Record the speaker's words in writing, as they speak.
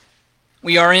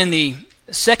We are in the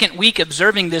second week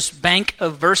observing this bank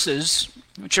of verses,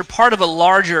 which are part of a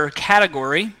larger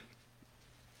category,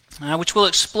 which we'll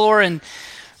explore and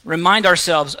remind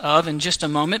ourselves of in just a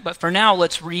moment. But for now,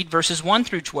 let's read verses 1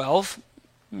 through 12,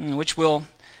 which will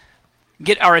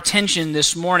get our attention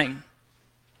this morning.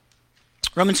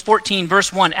 Romans 14,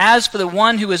 verse 1, "As for the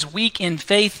one who is weak in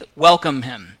faith, welcome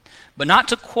him, but not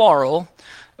to quarrel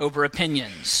over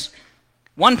opinions.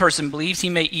 One person believes he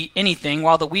may eat anything,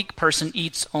 while the weak person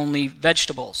eats only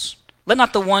vegetables. Let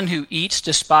not the one who eats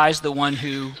despise the one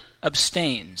who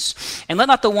abstains. And let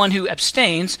not the one who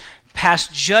abstains pass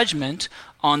judgment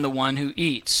on the one who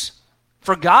eats.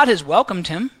 For God has welcomed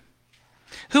him.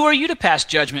 Who are you to pass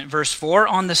judgment," verse 4,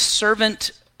 "on the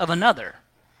servant of another?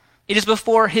 It is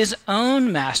before his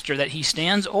own master that he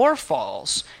stands or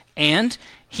falls, and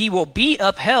he will be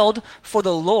upheld, for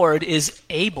the Lord is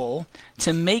able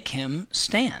to make him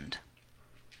stand.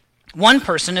 One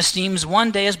person esteems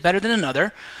one day as better than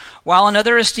another, while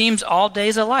another esteems all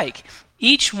days alike.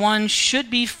 Each one should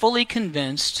be fully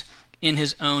convinced in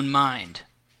his own mind."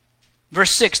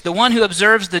 Verse 6, "The one who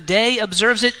observes the day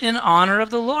observes it in honor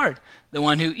of the Lord. The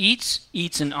one who eats,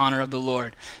 eats in honor of the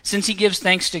Lord, since he gives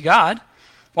thanks to God,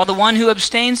 while the one who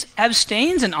abstains,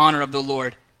 abstains in honor of the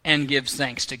Lord and gives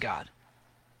thanks to God.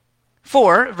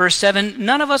 For," verse 7,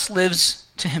 "none of us lives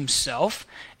to himself,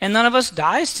 and none of us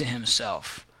dies to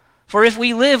himself. For if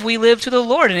we live to the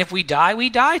Lord, and if we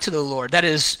die to the Lord." That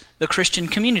is the Christian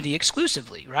community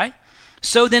exclusively, right?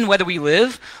 "So then, whether we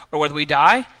live or whether we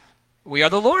die, we are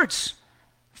the Lord's.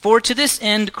 For to this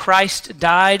end Christ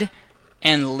died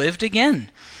and lived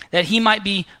again, that he might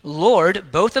be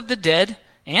Lord both of the dead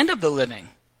and of the living.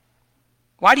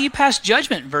 Why do you pass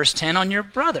judgment," verse 10, "on your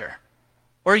brother?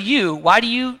 Or you, why do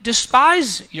you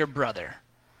despise your brother?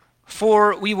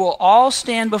 For we will all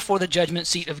stand before the judgment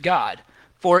seat of God.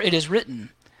 For it is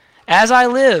written, 'As I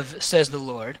live, says the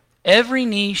Lord, every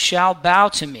knee shall bow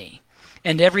to me,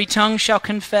 and every tongue shall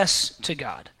confess to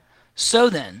God.' So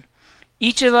then,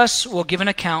 each of us will give an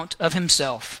account of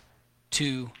himself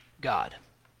to God."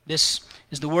 This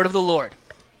is the word of the Lord.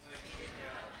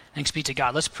 Thanks be to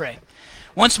God. Let's pray.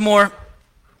 Once more,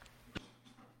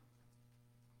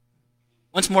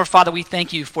 Father, we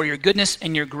thank you for your goodness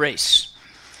and your grace.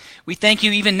 We thank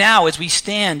you even now as we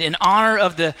stand in honor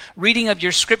of the reading of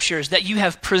your scriptures that you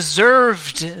have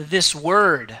preserved this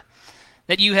word,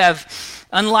 that you have,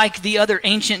 unlike the other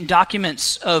ancient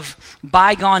documents of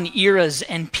bygone eras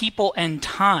and people and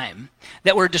time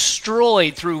that were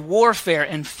destroyed through warfare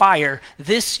and fire,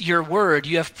 this, your word,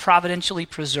 you have providentially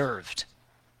preserved.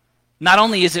 Not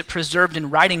only is it preserved in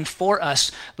writing for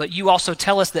us, but you also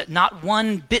tell us that not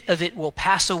one bit of it will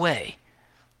pass away.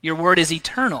 Your word is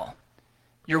eternal.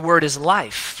 Your word is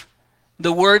life.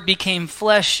 The word became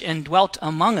flesh and dwelt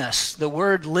among us. The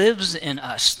word lives in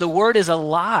us. The word is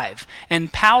alive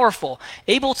and powerful,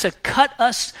 able to cut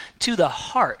us to the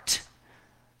heart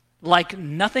like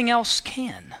nothing else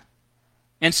can.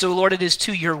 And so, Lord, it is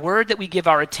to your word that we give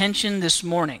our attention this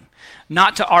morning,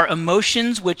 not to our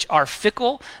emotions, which are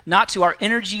fickle, not to our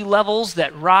energy levels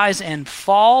that rise and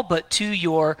fall, but to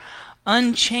your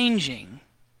unchanging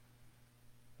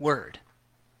word.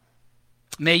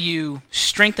 May you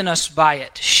strengthen us by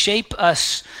it, shape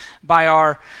us by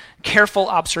our careful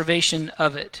observation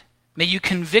of it. May you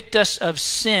convict us of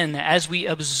sin as we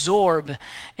absorb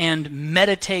and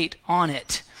meditate on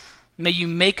it. May you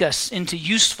make us into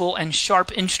useful and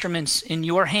sharp instruments in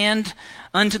your hand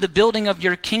unto the building of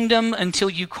your kingdom until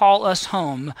you call us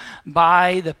home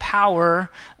by the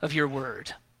power of your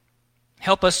word.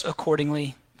 Help us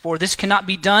accordingly, for this cannot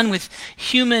be done with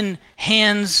human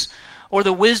hands or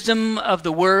the wisdom of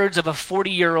the words of a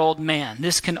 40-year-old man.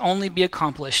 This can only be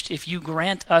accomplished if you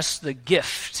grant us the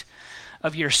gift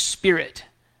of your Spirit,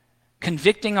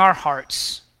 convicting our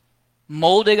hearts,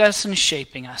 molding us and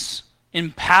shaping us,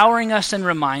 empowering us and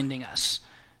reminding us.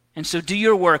 And so do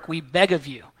your work, we beg of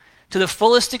you, to the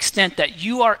fullest extent that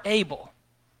you are able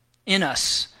in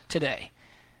us today.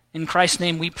 In Christ's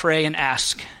name we pray and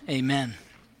ask, amen.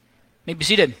 You may be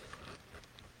seated.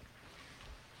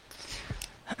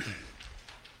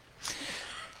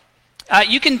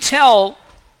 You can tell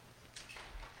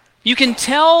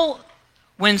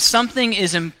when something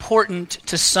is important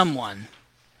to someone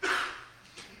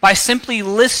by simply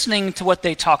listening to what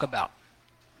they talk about.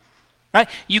 Right?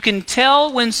 You can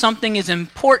tell when something is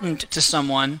important to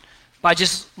someone by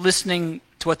just listening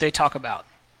to what they talk about.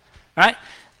 Right?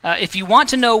 If you want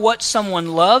to know what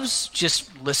someone loves, just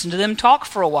listen to them talk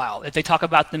for a while. If they talk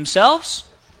about themselves,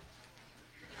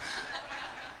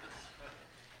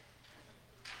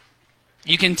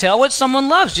 You can tell what someone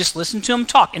loves. Just listen to them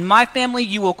talk. In my family,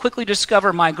 you will quickly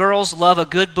discover my girls love a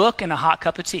good book and a hot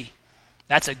cup of tea.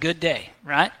 That's a good day,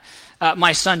 right?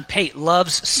 My son Pate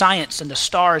loves science and the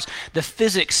stars, the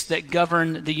physics that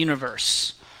govern the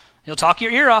universe. He'll talk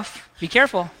your ear off. Be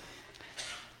careful.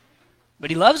 But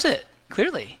he loves it,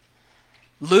 clearly.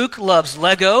 Luke loves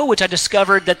Lego, which I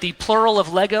discovered that the plural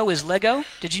of Lego is Lego.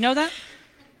 Did you know that?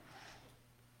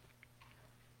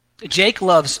 Jake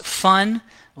loves fun,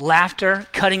 laughter,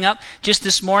 cutting up. Just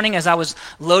this morning as I was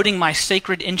loading my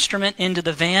sacred instrument into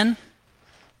the van,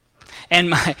 and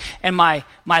my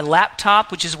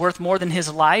laptop, which is worth more than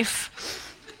his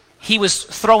life, he was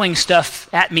throwing stuff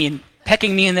at me and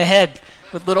pecking me in the head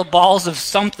with little balls of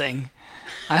something.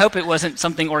 I hope it wasn't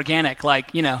something organic,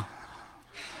 like, But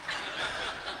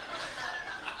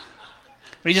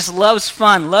he just loves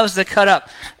fun, loves to cut up.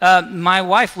 My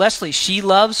wife, Leslie, she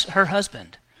loves her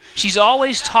husband. She's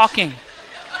always talking.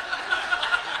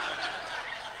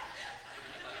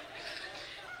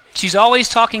 She's always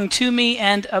talking to me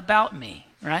and about me,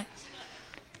 right?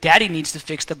 Daddy needs to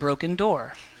fix the broken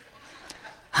door.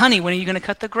 Honey, when are you going to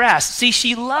cut the grass? See,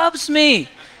 she loves me.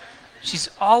 She's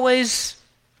always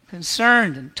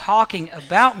concerned and talking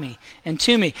about me and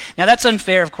to me. Now, that's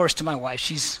unfair, of course, to my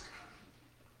wife.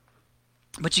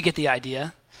 But you get the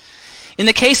idea. In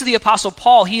the case of the Apostle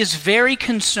Paul, he is very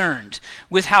concerned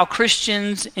with how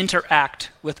Christians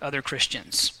interact with other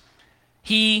Christians.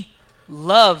 He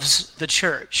loves the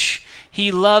church.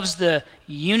 He loves the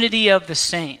unity of the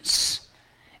saints.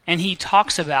 And he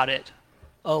talks about it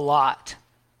a lot.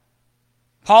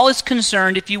 Paul is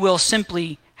concerned, if you will,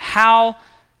 simply how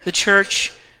the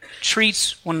church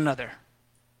treats one another.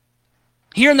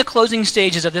 Here in the closing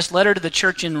stages of this letter to the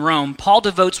church in Rome, Paul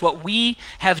devotes what we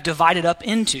have divided up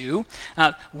into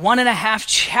 1.5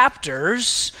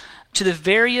 chapters to the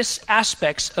various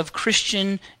aspects of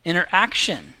Christian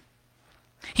interaction.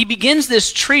 He begins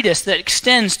this treatise that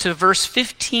extends to verse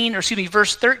 13 of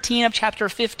chapter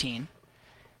 15.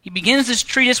 He begins this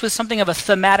treatise with something of a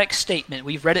thematic statement.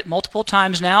 We've read it multiple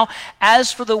times now.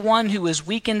 As for the one who is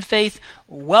weak in faith,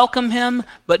 welcome him,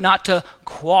 but not to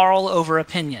quarrel over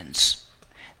opinions.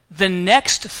 The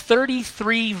next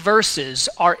 33 verses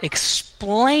are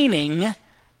explaining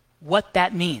what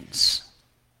that means.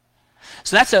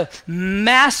 So that's a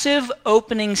massive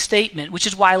opening statement, which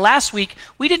is why last week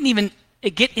we didn't even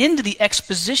get into the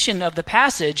exposition of the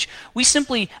passage. We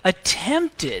simply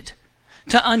attempted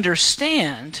to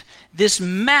understand this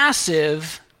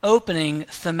massive opening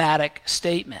thematic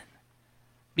statement,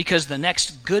 because the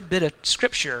next good bit of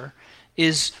scripture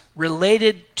is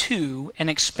related to and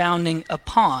expounding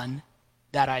upon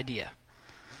that idea.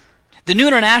 The New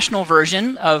International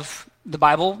Version of the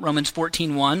Bible, Romans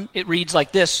 14:1, it reads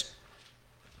like this: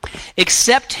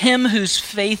 "Accept him whose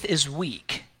faith is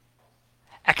weak."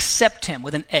 Accept him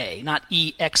with an A, not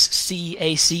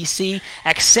E-X-C-A-C-C.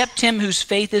 Accept him whose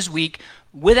faith is weak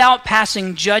without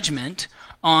passing judgment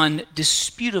on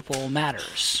disputable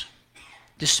matters.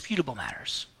 Disputable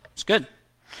matters. It's good.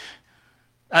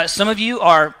 Some of you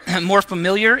are more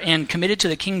familiar and committed to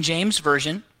the King James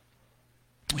Version,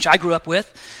 which I grew up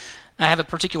with. I have a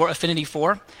particular affinity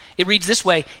for. It reads this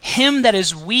way: "Him that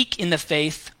is weak in the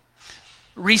faith,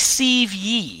 receive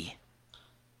ye,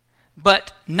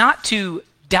 but not to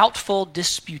doubtful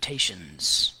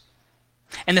disputations."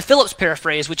 And the Phillips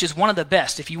paraphrase, which is one of the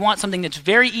best, if you want something that's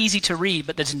very easy to read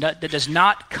but that does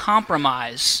not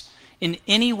compromise in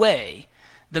any way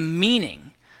the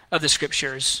meaning of the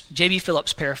scriptures, J.B.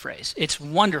 Phillips paraphrase. It's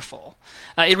wonderful.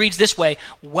 It reads this way: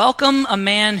 "Welcome a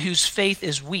man whose faith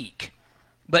is weak,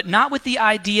 but not with the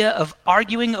idea of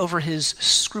arguing over his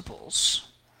scruples."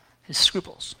 His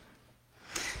scruples.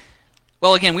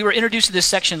 Well, again, we were introduced to this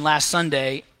section last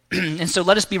Sunday, and so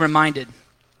let us be reminded.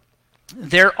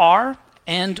 There are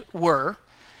and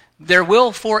there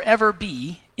will forever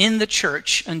be in the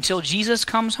church until Jesus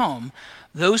comes home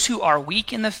those who are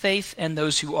weak in the faith and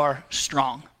those who are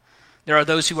strong. There are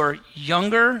those who are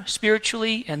younger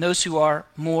spiritually and those who are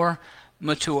more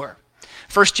mature.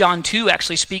 1 John 2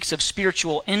 actually speaks of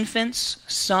spiritual infants,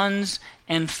 sons,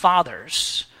 and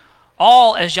fathers.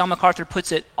 All, as John MacArthur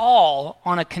puts it, all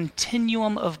on a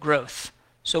continuum of growth.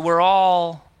 So we're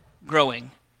all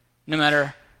growing, no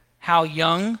matter how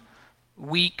young,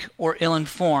 weak, or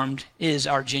ill-informed is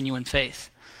our genuine faith.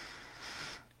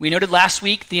 We noted last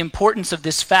week the importance of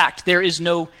this fact. There is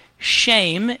no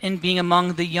shame in being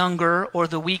among the younger or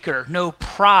the weaker, no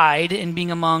pride in being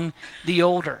among the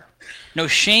older, no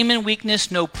shame in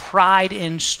weakness, no pride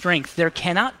in strength. There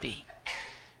cannot be,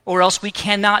 or else we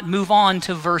cannot move on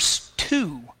to verse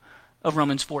 2 of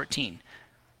Romans 14.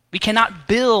 We cannot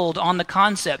build on the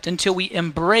concept until we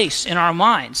embrace in our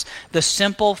minds the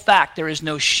simple fact there is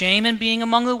no shame in being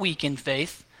among the weak in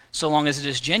faith, so long as it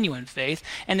is genuine faith,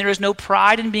 and there is no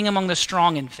pride in being among the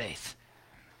strong in faith.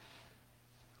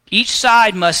 Each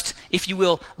side must, if you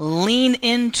will, lean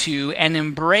into and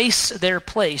embrace their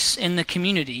place in the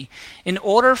community in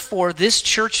order for this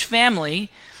church family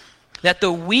that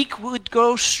the weak would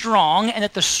go strong and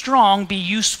that the strong be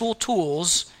useful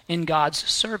tools in God's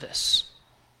service.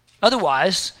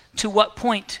 Otherwise, to what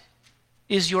point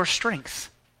is your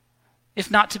strength, if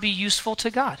not to be useful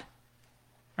to God?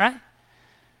 Right?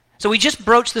 So we just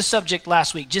broached the subject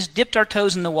last week, just dipped our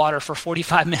toes in the water for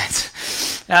 45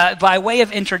 minutes by way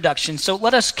of introduction. So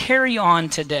let us carry on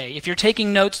today. If you're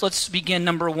taking notes, let's begin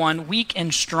number 1, weak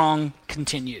and strong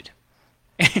continued.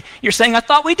 You're saying, I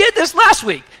thought we did this last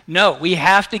week. No, we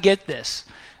have to get this.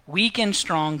 Weak and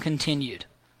strong continued.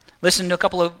 Listen to a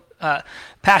couple of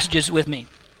passages with me.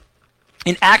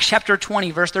 In Acts chapter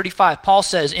 20, verse 35, Paul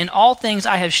says, in all things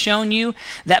I have shown you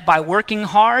that by working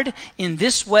hard in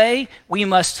this way, we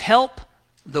must help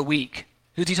the weak.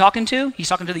 Who's he talking to? He's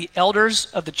talking to the elders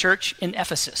of the church in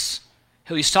Ephesus.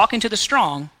 Who he's talking to the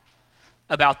strong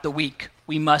about the weak.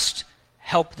 We must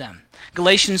help them.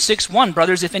 Galatians 6:1,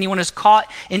 brothers, if anyone is caught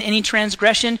in any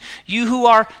transgression, you who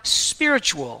are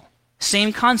spiritual,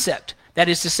 same concept. That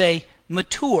is to say,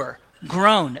 mature,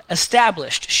 grown,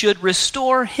 established, should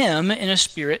restore him in a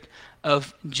spirit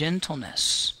of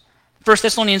gentleness. 1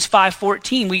 Thessalonians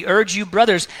 5:14, we urge you,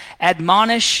 brothers,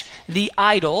 admonish the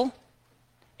idle,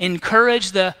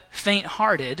 encourage the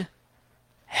faint-hearted,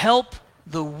 help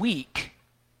the weak,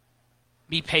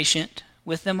 be patient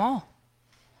with them all.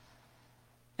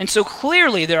 And so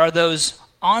clearly there are those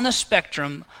on the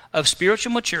spectrum of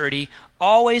spiritual maturity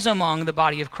always among the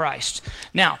body of Christ.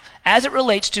 Now, as it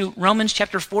relates to Romans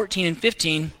chapter 14 and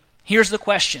 15, here's the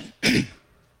question.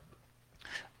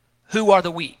 Who are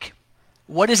the weak?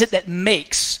 What is it that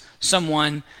makes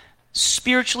someone,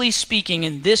 spiritually speaking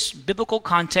in this biblical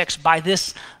context, by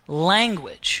this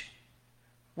language,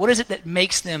 what is it that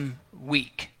makes them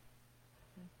weak?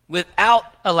 Without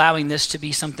allowing this to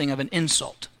be something of an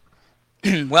insult.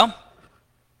 Well,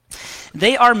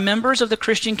 they are members of the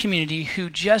Christian community who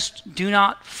just do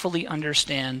not fully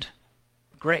understand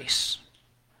grace.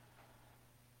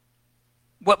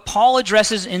 What Paul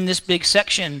addresses in this big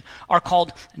section are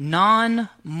called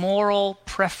non-moral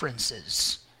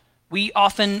preferences. We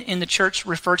often in the church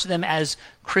refer to them as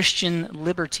Christian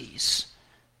liberties.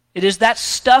 It is that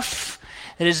stuff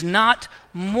that is not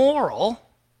moral,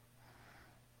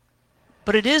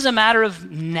 but it is a matter of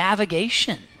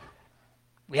navigation.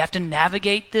 We have to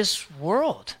navigate this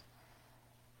world.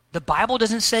 The Bible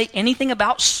doesn't say anything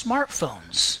about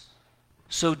smartphones.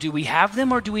 So do we have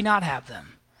them or do we not have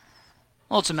them?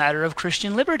 Well, it's a matter of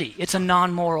Christian liberty. It's a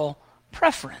non-moral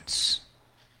preference,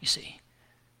 you see.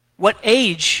 What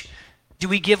age do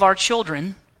we give our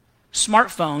children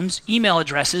smartphones, email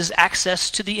addresses,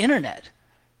 access to the internet?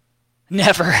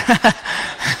 Never.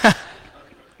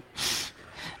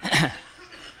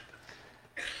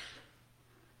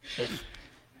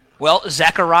 Well,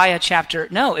 Zechariah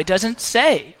no, it doesn't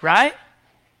say, right?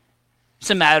 It's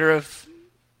a matter of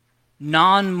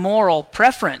non-moral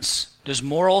preference. Does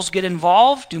morals get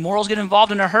involved? Do morals get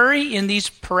involved in a hurry in these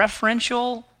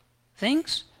preferential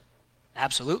things?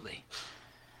 Absolutely.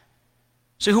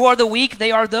 So who are the weak?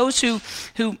 They are those who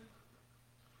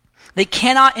they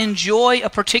cannot enjoy a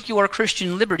particular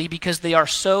Christian liberty because they are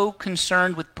so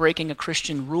concerned with breaking a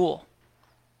Christian rule.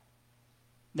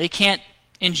 They can't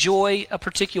enjoy a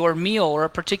particular meal or a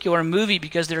particular movie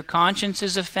because their conscience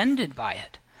is offended by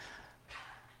it.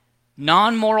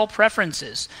 Non-moral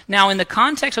preferences. Now, in the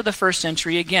context of the first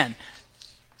century, again,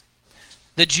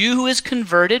 the Jew who is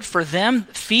converted, for them,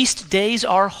 feast days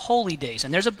are holy days,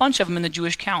 and there's a bunch of them in the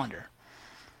Jewish calendar.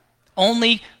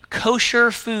 Only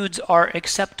kosher foods are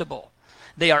acceptable.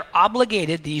 They are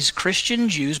obligated, these Christian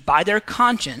Jews, by their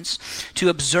conscience, to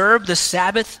observe the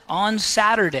Sabbath on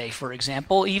Saturday, for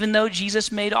example, even though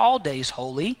Jesus made all days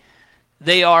holy.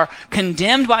 They are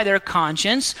condemned by their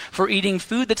conscience for eating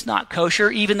food that's not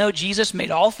kosher, even though Jesus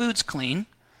made all foods clean.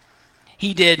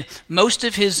 He did most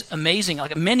of his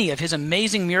many of his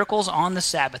amazing miracles on the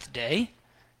Sabbath day.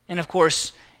 And of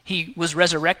course, he was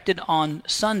resurrected on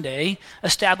Sunday,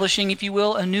 establishing, if you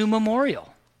will, a new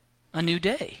memorial, a new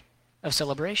day of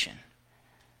celebration.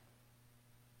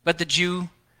 But the Jew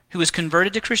who was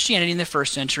converted to Christianity in the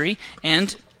first century,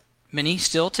 and many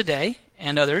still today,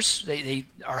 and others, they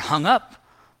are hung up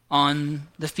on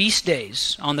the feast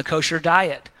days, on the kosher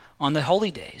diet, on the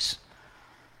holy days.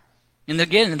 And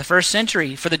again, in the first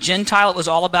century, for the Gentile, it was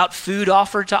all about food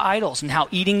offered to idols and how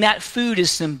eating that food is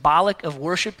symbolic of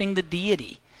worshiping the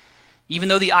deity. Even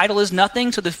though the idol is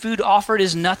nothing, so the food offered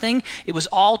is nothing, it was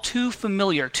all too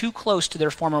familiar, too close to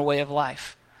their former way of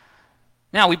life.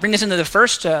 Now, we bring this into the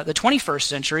 21st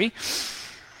century.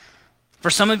 For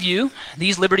some of you,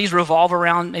 these liberties revolve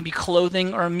around maybe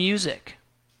clothing or music.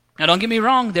 Now, don't get me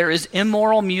wrong, there is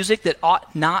immoral music that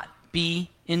ought not be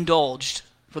indulged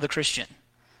for the Christian.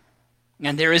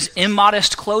 And there is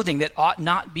immodest clothing that ought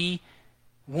not be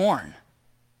worn.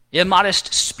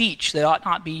 Immodest speech that ought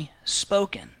not be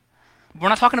spoken. We're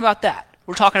not talking about that.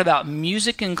 We're talking about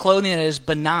music and clothing that is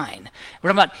benign.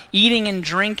 We're talking about eating and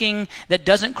drinking that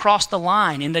doesn't cross the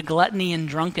line into gluttony and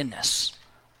drunkenness.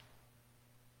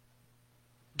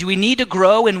 Do we need to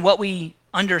grow in what we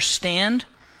understand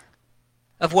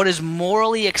of what is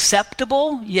morally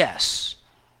acceptable? Yes.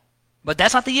 But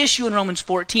that's not the issue in Romans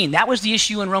 14. That was the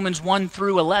issue in Romans 1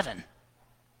 through 11.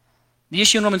 The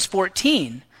issue in Romans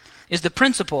 14 is the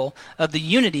principle of the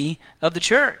unity of the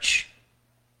church.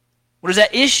 What is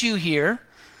that issue here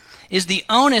is the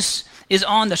onus is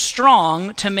on the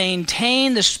strong to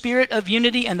maintain the spirit of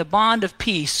unity and the bond of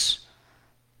peace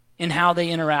in how they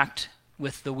interact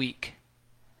with the weak.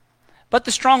 But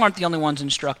the strong aren't the only ones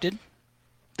instructed,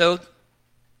 though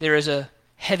there is a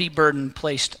heavy burden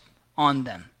placed on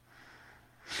them.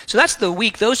 So that's the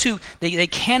weak, those who they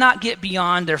cannot get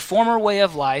beyond their former way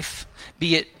of life,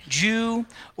 be it Jew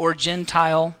or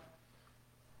Gentile,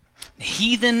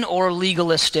 heathen or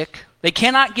legalistic. They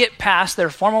cannot get past their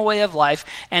former way of life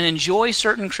and enjoy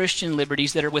certain Christian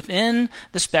liberties that are within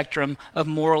the spectrum of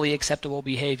morally acceptable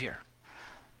behavior.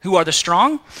 Who are the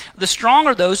strong? The strong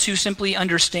are those who simply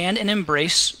understand and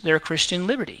embrace their Christian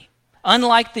liberty.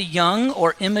 Unlike the young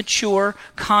or immature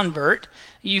convert,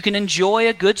 you can enjoy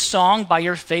a good song by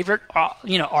your favorite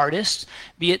artist,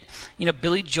 be it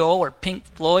Billy Joel or Pink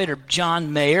Floyd or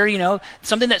John Mayer,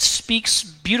 something that speaks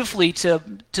beautifully to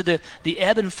the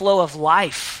ebb and flow of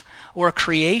life or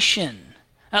creation.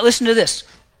 Now listen to this.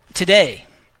 Today,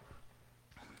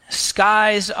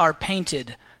 skies are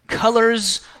painted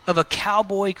colors of a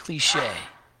cowboy cliche.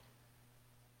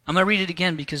 I'm going to read it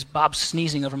again because Bob's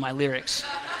sneezing over my lyrics.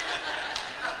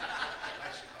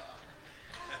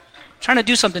 Trying to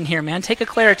do something here, man. Take a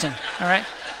Claritin, all right?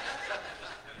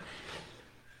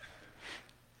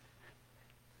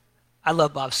 I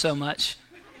love Bob so much.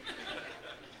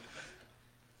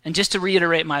 And just to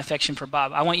reiterate my affection for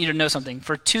Bob, I want you to know something.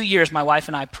 For 2 years, my wife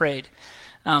and I prayed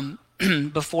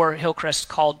before Hillcrest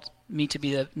called me to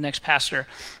be the next pastor.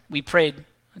 We prayed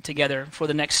together for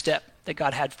the next step that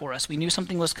God had for us. We knew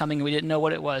something was coming, and we didn't know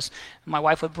what it was. My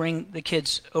wife would bring the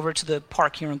kids over to the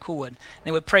park here in Coolwood.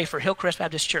 They would pray for Hillcrest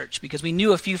Baptist Church because we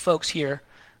knew a few folks here.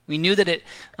 We knew that it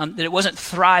wasn't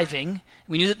thriving.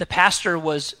 We knew that the pastor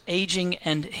was aging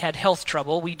and had health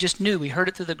trouble. We just knew. We heard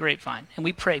it through the grapevine. And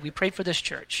we prayed. We prayed for this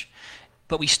church.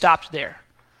 But we stopped there.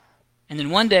 And then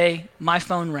one day, my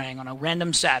phone rang on a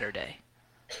random Saturday.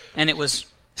 And it was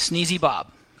Sneezy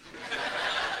Bob.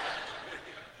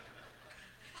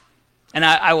 And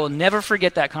I will never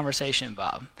forget that conversation,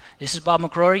 Bob. This is Bob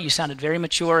McCrory. You sounded very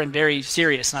mature and very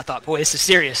serious. And I thought, boy, this is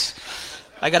serious.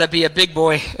 I got to be a big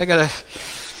boy.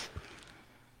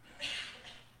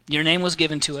 Your name was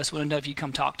given to us. We don't know if you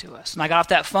come talk to us. And I got off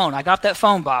that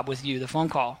phone. Bob, with you, the phone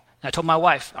call. And I told my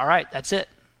wife, all right, that's it.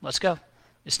 Let's go.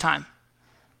 It's time.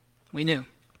 We knew.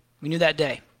 We knew that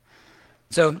day.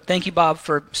 So thank you, Bob,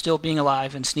 for still being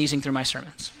alive and sneezing through my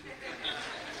sermons.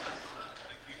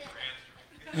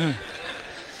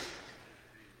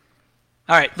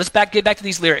 All right, let's get back to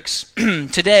these lyrics.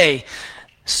 Today,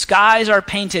 skies are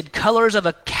painted colors of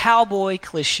a cowboy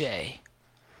cliche.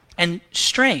 And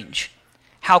strange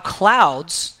how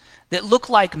clouds that look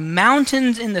like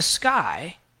mountains in the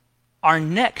sky are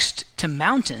next to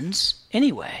mountains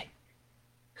anyway.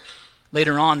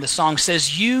 Later on, the song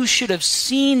says, you should have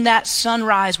seen that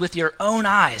sunrise with your own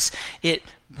eyes. It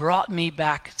brought me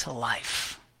back to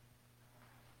life.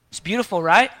 It's beautiful,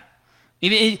 right?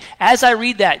 As I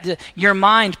read that, your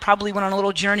mind probably went on a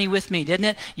little journey with me, didn't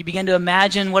it? You began to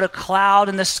imagine what a cloud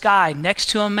in the sky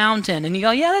next to a mountain. And you go,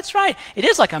 yeah, that's right. It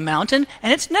is like a mountain,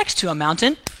 and it's next to a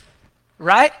mountain,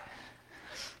 right?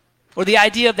 Or the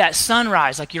idea of that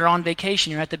sunrise, like you're on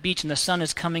vacation, you're at the beach, and the sun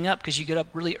is coming up because you get up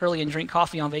really early and drink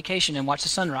coffee on vacation and watch the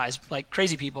sunrise like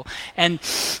crazy people. And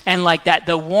like that,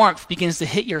 the warmth begins to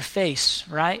hit your face,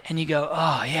 right? And you go,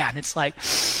 oh, yeah. And it's like,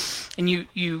 and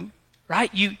you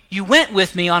went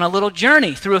with me on a little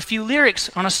journey through a few lyrics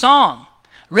on a song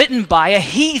written by a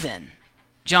heathen,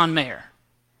 John Mayer.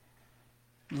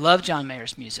 Love John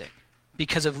Mayer's music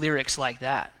because of lyrics like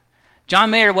that. John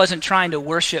Mayer wasn't trying to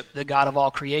worship the God of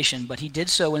all creation, but he did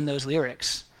so in those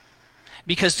lyrics.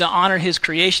 Because to honor his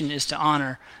creation is to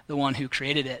honor the one who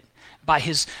created it. By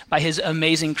his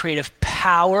amazing creative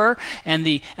power and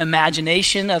the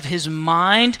imagination of his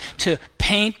mind to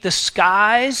paint the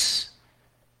skies.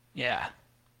 Yeah.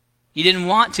 He didn't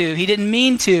want to, he didn't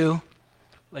mean to,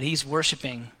 but he's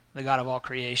worshiping the God of all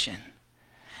creation.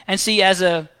 And see, as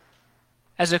a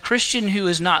Christian who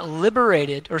is not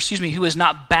who is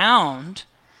not bound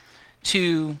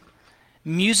to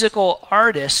musical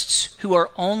artists who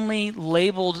are only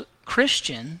labeled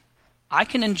Christian, I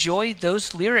can enjoy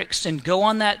those lyrics and go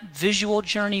on that visual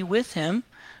journey with him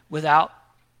without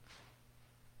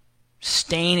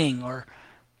staining or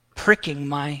pricking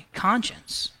my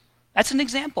conscience. That's an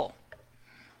example.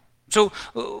 So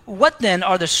what then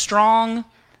are the strong,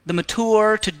 the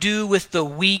mature to do with the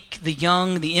weak, the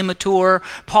young, the immature?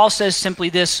 Paul says simply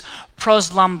this,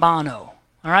 proslambano.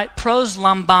 All right,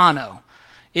 proslambano.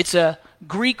 It's a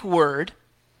Greek word.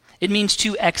 It means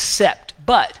to accept,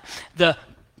 but the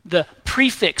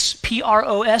prefix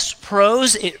P-R-O-S,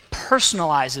 pros, it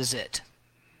personalizes it.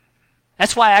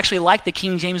 That's why I actually like the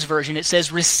King James Version. It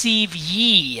says, receive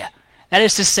ye. That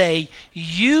is to say,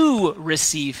 you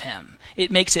receive him.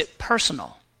 It makes it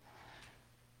personal.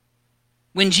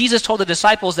 When Jesus told the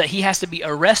disciples that he has to be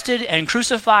arrested and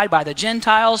crucified by the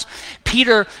Gentiles,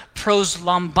 Peter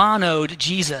proslambanoed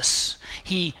Jesus.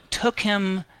 He took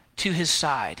him to his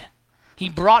side. He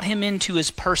brought him into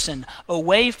his person,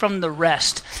 away from the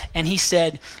rest, and he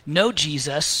said, no,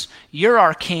 Jesus, you're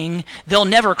our king. They'll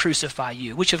never crucify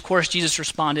you, which of course Jesus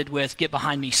responded with, get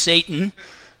behind me, Satan,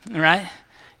 all right?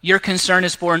 Your concern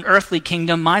is for an earthly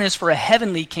kingdom. Mine is for a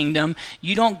heavenly kingdom.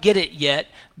 You don't get it yet.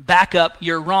 Back up.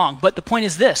 You're wrong. But the point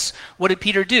is this. What did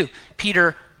Peter do?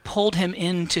 Peter pulled him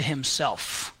into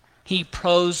himself. He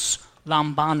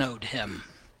proslambanoed him.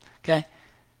 Okay?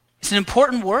 It's an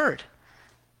important word.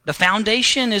 The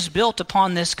foundation is built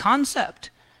upon this concept.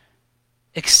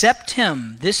 Accept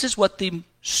him. This is what the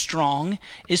strong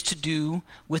is to do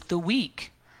with the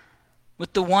weak.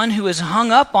 With the one who is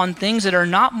hung up on things that are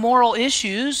not moral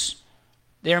issues.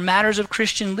 They are matters of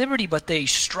Christian liberty, but they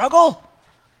struggle.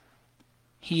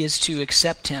 He is to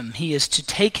accept him. He is to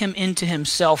take him into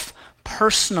himself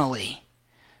personally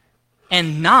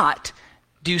and not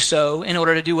do so in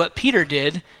order to do what Peter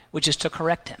did, which is to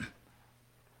correct him.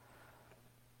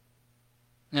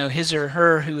 Now, his or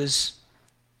her who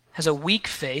has a weak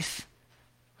faith,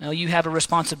 well, you have a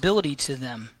responsibility to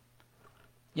them.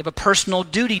 You have a personal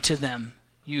duty to them,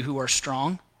 you who are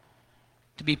strong,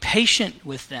 to be patient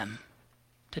with them,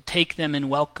 to take them and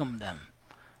welcome them,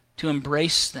 to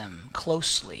embrace them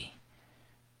closely,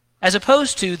 as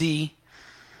opposed to the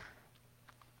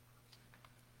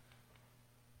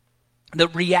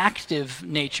reactive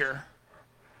nature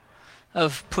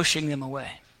of pushing them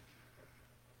away.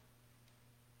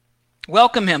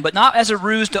 Welcome him, but not as a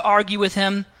ruse to argue with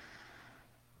him.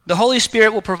 The Holy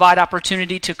Spirit will provide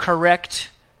opportunity to correct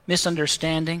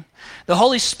misunderstanding. The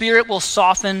Holy Spirit will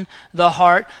soften the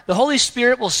heart. The Holy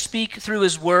Spirit will speak through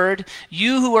his word.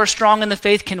 You who are strong in the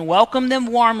faith can welcome them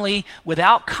warmly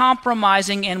without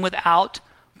compromising and without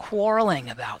quarreling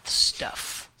about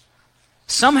stuff.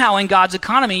 Somehow in God's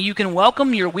economy, you can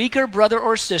welcome your weaker brother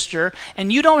or sister,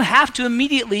 and you don't have to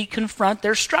immediately confront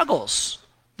their struggles,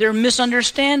 their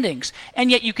misunderstandings,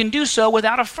 and yet you can do so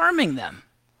without affirming them.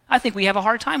 I think we have a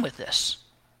hard time with this.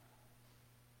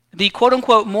 The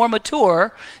quote-unquote more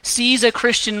mature sees a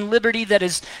Christian liberty that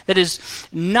is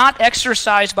not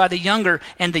exercised by the younger,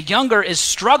 and the younger is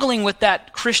struggling with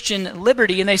that Christian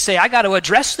liberty, and they say, I got to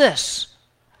address this.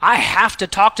 I have to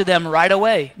talk to them right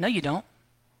away. No, you don't.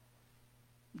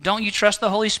 Don't you trust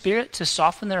the Holy Spirit to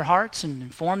soften their hearts and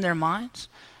inform their minds?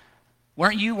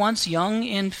 Weren't you once young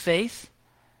in faith,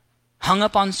 hung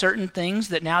up on certain things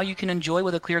that now you can enjoy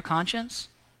with a clear conscience?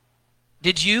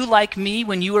 Did you, like me,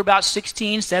 when you were about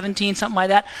 16, 17, something like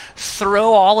that,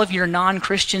 throw all of your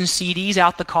non-Christian CDs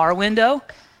out the car window?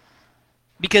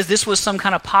 Because this was some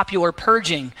kind of popular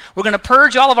purging. We're going to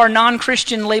purge all of our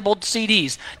non-Christian labeled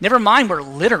CDs. Never mind, we're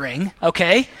littering,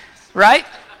 okay? Right?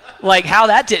 Like how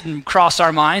that didn't cross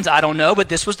our minds, I don't know, but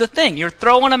this was the thing. You're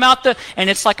throwing them out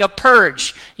and it's like a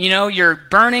purge. You know, you're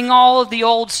burning all of the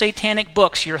old satanic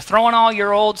books. You're throwing all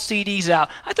your old CDs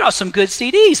out. I throw out some good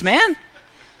CDs, man.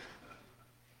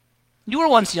 You were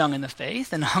once young in the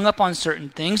faith and hung up on certain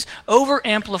things,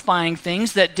 over-amplifying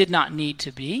things that did not need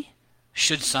to be.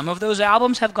 Should some of those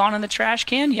albums have gone in the trash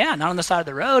can? Yeah, not on the side of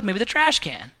the road, maybe the trash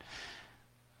can.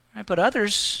 Right, but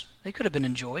others, they could have been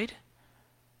enjoyed.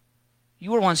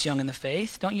 You were once young in the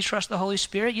faith. Don't you trust the Holy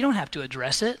Spirit? You don't have to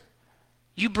address it.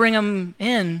 You bring them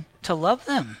in to love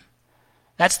them.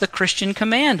 That's the Christian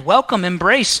command. Welcome,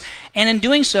 embrace, and in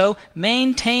doing so,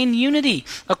 maintain unity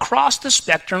across the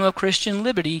spectrum of Christian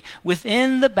liberty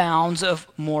within the bounds of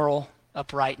moral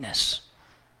uprightness.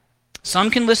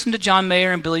 Some can listen to John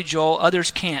Mayer and Billy Joel,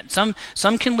 others can't. Some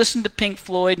can listen to Pink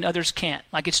Floyd and others can't.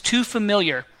 Like it's too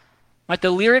familiar. Like the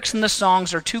lyrics and the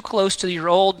songs are too close to your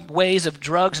old ways of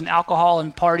drugs and alcohol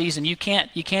and parties, and you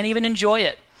can't even enjoy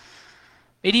it.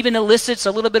 It even elicits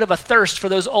a little bit of a thirst for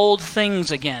those old things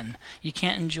again. You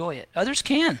can't enjoy it. Others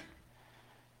can.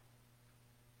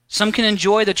 Some can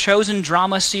enjoy the Chosen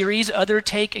drama series. Others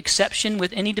take exception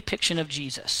with any depiction of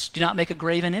Jesus. Do not make a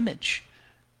graven image.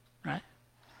 Right?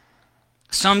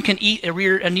 Some can eat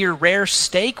a near rare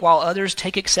steak, while others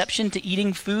take exception to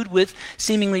eating food with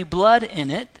seemingly blood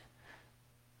in it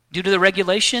due to the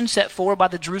regulation set forward by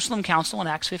the Jerusalem Council in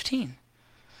Acts 15.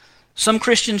 Some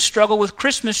Christians struggle with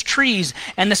Christmas trees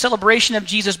and the celebration of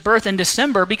Jesus' birth in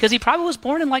December because he probably was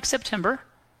born in like September,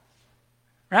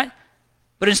 right?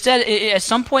 But instead, at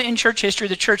some point in church history,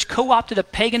 the church co-opted a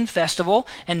pagan festival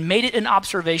and made it an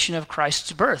observation of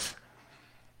Christ's birth.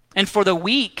 And for the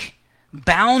weak,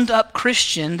 bound-up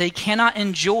Christian, they cannot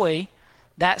enjoy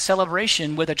that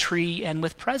celebration with a tree and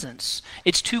with presents.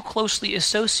 It's too closely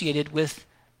associated with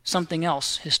something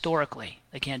else historically.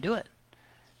 They can't do it.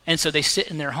 And so they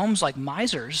sit in their homes like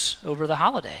misers over the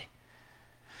holiday.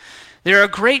 There are a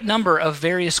great number of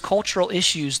various cultural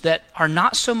issues that are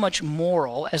not so much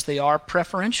moral as they are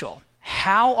preferential.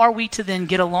 How are we to then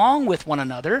get along with one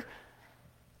another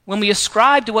when we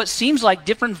ascribe to what seems like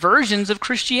different versions of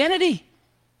Christianity?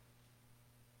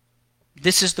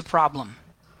 This is the problem.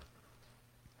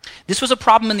 This was a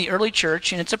problem in the early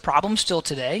church, and it's a problem still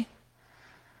today.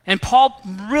 And Paul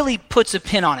really puts a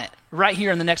pin on it right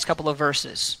here in the next couple of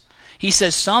verses. He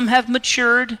says, some have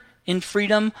matured in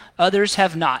freedom, others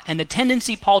have not. And the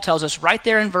tendency, Paul tells us right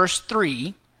there in verse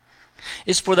 3,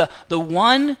 is for the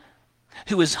one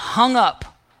who is hung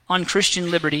up on Christian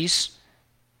liberties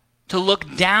to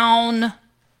look down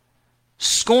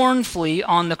scornfully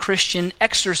on the Christian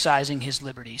exercising his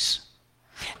liberties.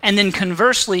 And then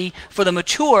conversely, for the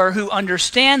mature who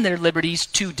understand their liberties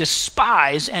to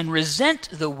despise and resent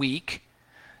the weak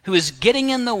who is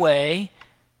getting in the way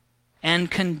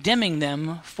and condemning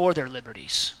them for their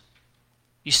liberties.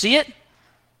 You see it?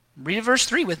 Read verse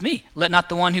 3 with me. Let not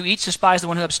the one who eats despise the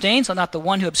one who abstains. Let not the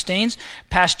one who abstains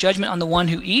pass judgment on the one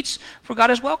who eats, for God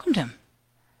has welcomed him.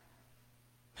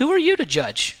 Who are you to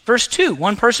judge? Verse 2,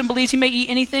 one person believes he may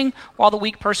eat anything, while the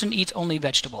weak person eats only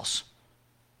vegetables.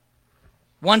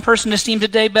 One person esteems a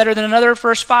day better than another,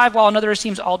 verse 5, while another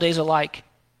esteems all days alike.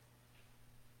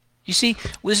 You see,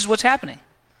 this is what's happening.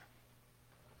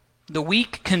 The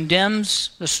weak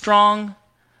condemns the strong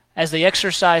as they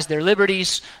exercise their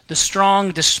liberties. The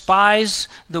strong despise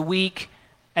the weak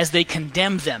as they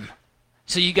condemn them.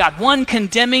 So you got one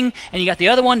condemning and you got the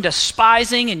other one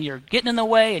despising, and you're getting in the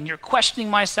way and you're questioning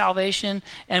my salvation.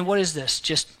 And what is this?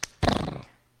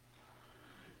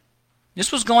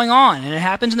 This was going on, and it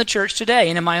happens in the church today.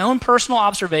 And in my own personal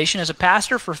observation as a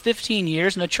pastor for 15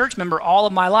 years and a church member all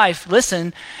of my life,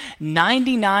 listen,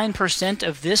 99%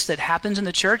 of this that happens in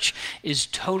the church is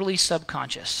totally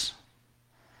subconscious.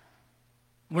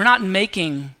 We're not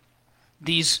making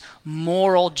these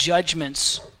moral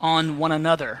judgments on one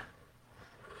another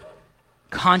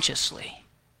consciously.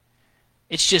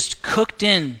 It's just cooked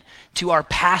in to our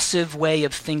passive way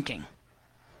of thinking.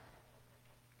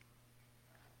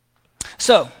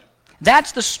 So,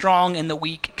 that's the strong and the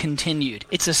weak continued.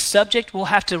 It's a subject we'll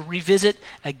have to revisit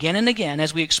again and again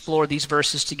as we explore these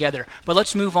verses together. But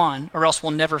let's move on, or else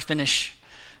we'll never finish.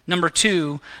 Number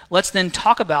 2, let's then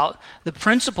talk about the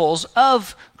principles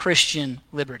of Christian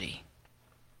liberty.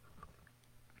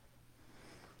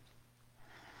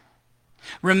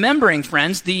 Remembering,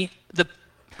 friends, the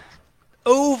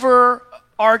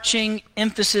overarching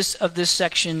emphasis of this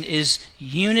section is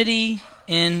unity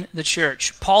in the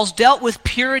church. Paul's dealt with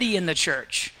purity in the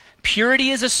church. Purity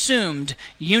is assumed.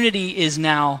 Unity is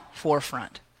now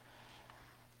forefront.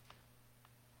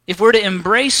 If we're to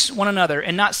embrace one another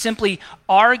and not simply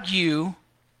argue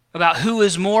about who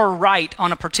is more right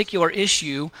on a particular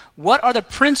issue, what are the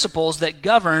principles that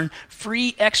govern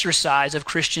free exercise of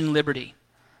Christian liberty?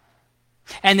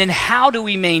 And then how do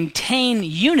we maintain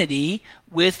unity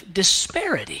with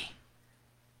disparity?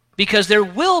 Because there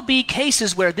will be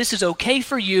cases where this is okay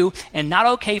for you and not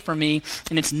okay for me,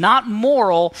 and it's not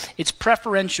moral, it's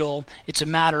preferential, it's a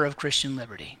matter of Christian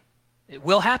liberty. It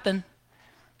will happen.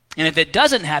 And if it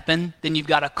doesn't happen, then you've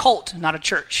got a cult, not a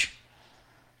church.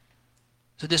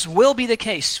 So this will be the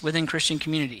case within Christian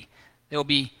community. There will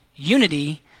be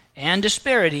unity and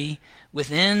disparity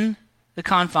within the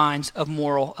confines of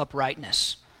moral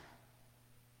uprightness.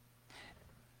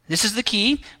 This is the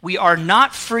key. We are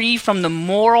not free from the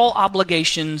moral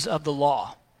obligations of the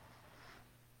law.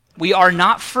 We are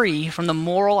not free from the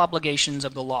moral obligations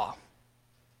of the law.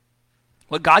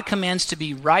 What God commands to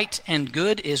be right and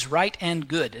good is right and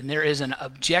good. And there is an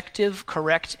objective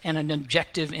correct and an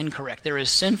objective incorrect. There is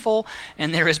sinful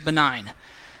and there is benign.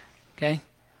 Okay?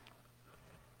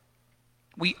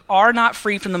 We are not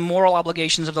free from the moral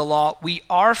obligations of the law. We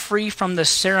are free from the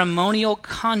ceremonial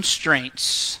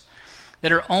constraints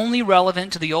that are only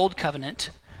relevant to the old covenant,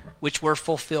 which were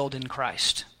fulfilled in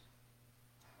Christ.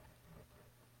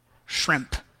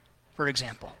 Shrimp, for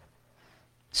example.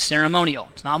 Ceremonial.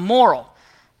 It's not moral.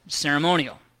 It's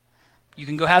ceremonial. You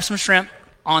can go have some shrimp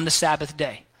on the Sabbath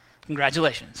day.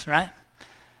 Congratulations, right?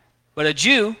 But a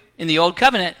Jew in the old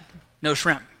covenant, no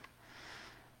shrimp.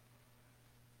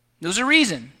 There was a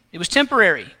reason. It was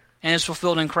temporary, and it's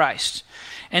fulfilled in Christ.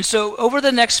 And so over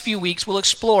the next few weeks, we'll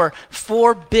explore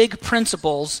 4 big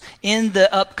principles in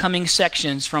the upcoming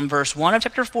sections from verse 1 of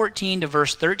chapter 14 to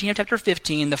verse 13 of chapter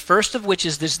 15, the first of which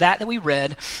is that we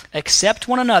read, accept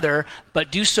one another,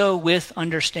 but do so with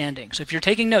understanding. So if you're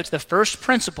taking notes, the first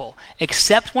principle,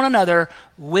 accept one another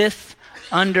with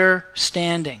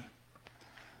understanding.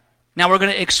 Now we're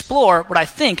going to explore what I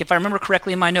think, if I remember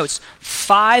correctly in my notes,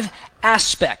 5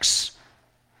 aspects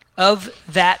of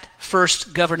that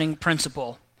first governing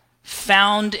principle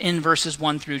found in verses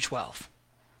 1 through 12.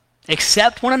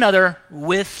 Accept one another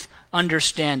with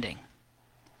understanding.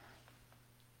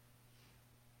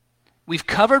 We've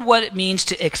covered what it means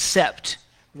to accept,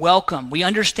 welcome. We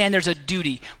understand there's a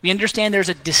duty. We understand there's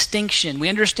a distinction. We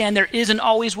understand there is and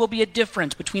always will be a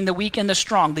difference between the weak and the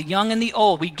strong, the young and the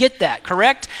old. We get that,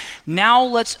 correct? Now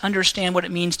let's understand what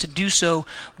it means to do so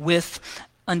with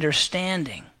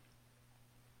understanding.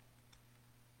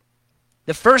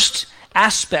 The first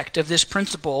aspect of this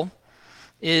principle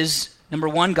is, number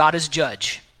 1, God is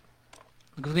judge.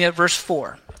 Look with me at verse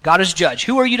 4. God is judge.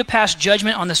 Who are you to pass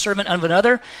judgment on the servant of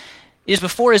another? It is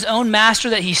before his own master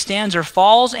that he stands or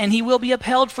falls, and he will be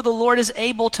upheld, for the Lord is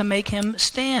able to make him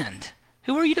stand.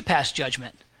 Who are you to pass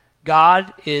judgment?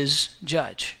 God is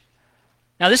judge.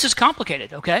 Now this is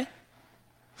complicated, okay?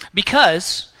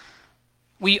 Because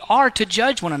we are to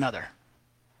judge one another.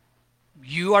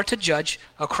 You are to judge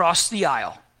across the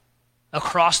aisle,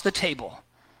 across the table,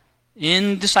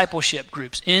 in discipleship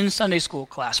groups, in Sunday school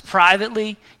class,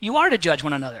 privately. You are to judge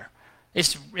one another.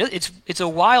 It's a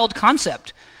wild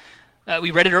concept.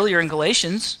 We read it earlier in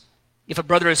Galatians. If a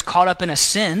brother is caught up in a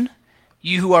sin,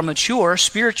 you who are mature,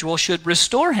 spiritual, should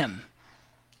restore him.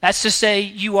 That's to say,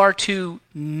 you are to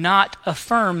not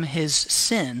affirm his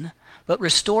sin, but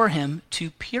restore him to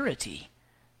purity.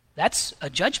 That's a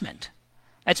judgment.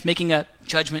 That's making a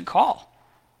judgment call.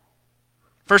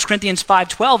 1 Corinthians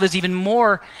 5:12 is even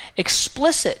more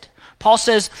explicit. Paul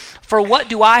says, "For what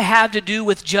do I have to do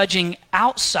with judging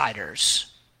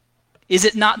outsiders? Is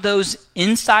it not those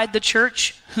inside the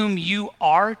church whom you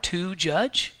are to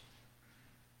judge?"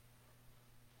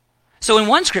 So in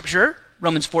one scripture,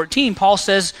 Romans 14, Paul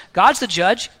says, God's the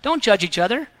judge, don't judge each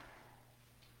other.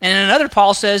 And in another,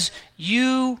 Paul says,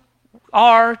 you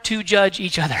are to judge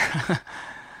each other.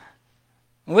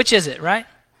 Which is it, right?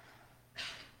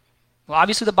 Well,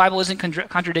 obviously the Bible isn't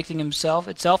contradicting itself.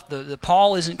 The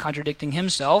Paul isn't contradicting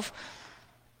himself.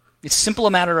 It's simple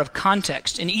a matter of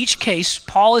context. In each case,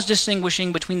 Paul is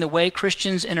distinguishing between the way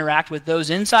Christians interact with those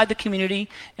inside the community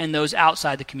and those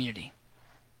outside the community.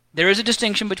 There is a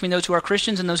distinction between those who are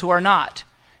Christians and those who are not,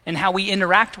 and how we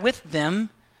interact with them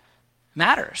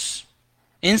matters.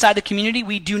 Inside the community,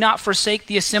 we do not forsake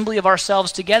the assembly of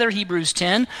ourselves together, Hebrews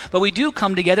 10, but we do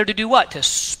come together to do what? To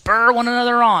spur one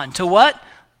another on. To what?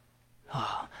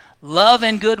 Oh, love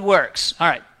and good works. All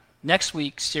right, next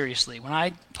week, seriously, when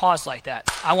I pause like that,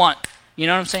 I want, you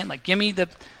know what I'm saying? Like,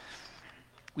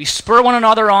 we spur one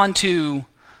another on to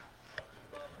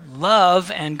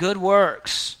love and good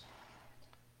works.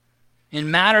 In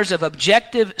matters of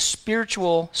objective,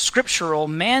 spiritual, scriptural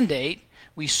mandate,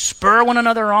 we spur one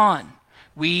another on.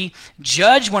 We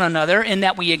judge one another in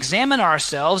that we examine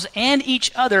ourselves and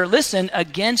each other, listen,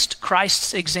 against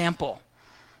Christ's example.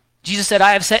 Jesus said,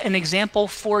 I have set an example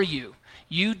for you.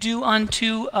 You do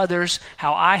unto others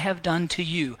how I have done to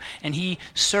you. And he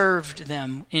served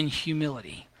them in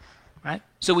humility. Right?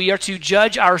 So we are to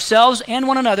judge ourselves and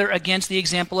one another against the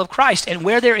example of Christ. And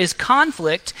where there is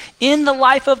conflict in the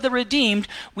life of the redeemed,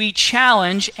 we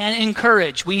challenge and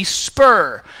encourage. We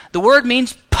spur. The word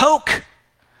means poke.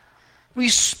 We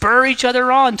spur each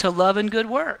other on to love and good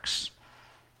works.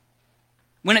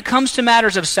 When it comes to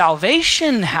matters of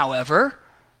salvation, however,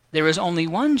 there is only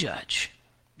one judge,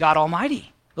 God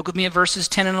Almighty. Look with me at verses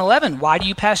 10 and 11. Why do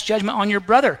you pass judgment on your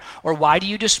brother? Or why do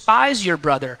you despise your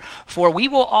brother? For we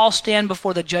will all stand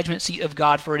before the judgment seat of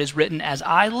God, for it is written, as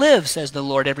I live, says the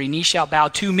Lord, every knee shall bow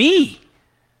to me.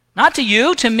 Not to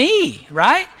you, to me,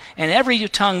 right? And every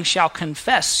tongue shall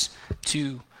confess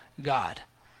to God.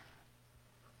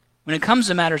 When it comes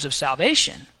to matters of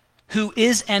salvation, who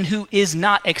is and who is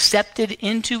not accepted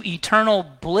into eternal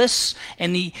bliss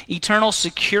and the eternal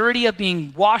security of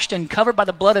being washed and covered by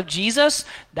the blood of Jesus,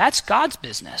 that's God's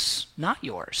business, not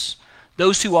yours.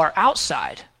 Those who are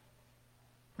outside,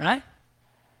 right?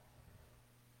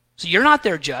 So you're not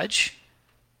their judge.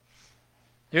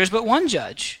 There's but one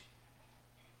judge.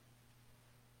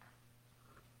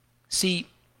 See,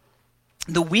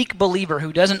 the weak believer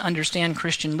who doesn't understand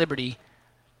Christian liberty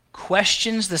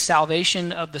questions the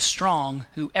salvation of the strong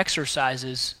who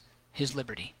exercises his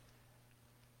liberty.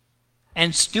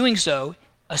 And doing so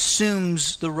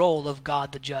assumes the role of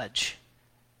God the judge.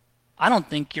 I don't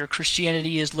think your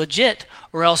Christianity is legit,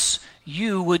 or else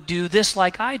you would do this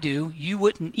like I do. You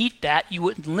wouldn't eat that, you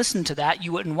wouldn't listen to that,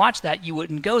 you wouldn't watch that, you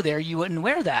wouldn't go there, you wouldn't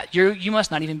wear that. You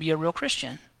must not even be a real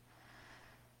Christian.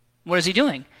 What is he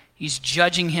doing? He's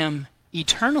judging him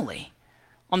eternally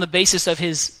on the basis of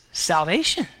his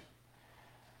salvation.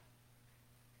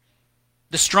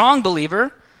 The strong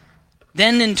believer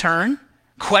then in turn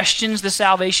questions the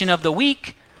salvation of the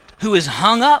weak, who is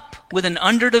hung up with an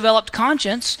underdeveloped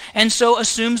conscience and so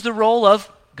assumes the role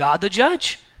of God the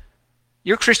judge.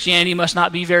 Your Christianity must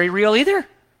not be very real either,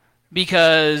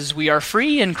 because we are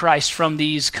free in Christ from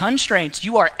these constraints.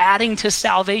 You are adding to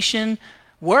salvation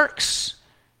works.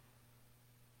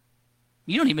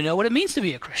 You don't even know what it means to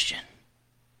be a Christian.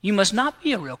 You must not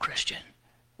be a real Christian.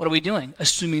 What are we doing?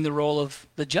 Assuming the role of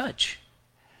the judge.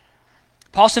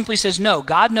 Paul simply says, no,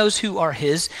 God knows who are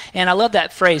his, and I love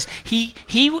that phrase. He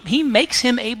makes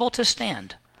him able to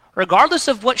stand. Regardless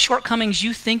of what shortcomings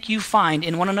you think you find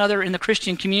in one another in the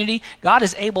Christian community, God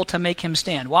is able to make him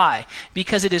stand. Why?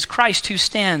 Because it is Christ who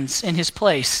stands in his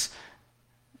place.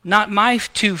 Not my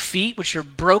 2 feet, which are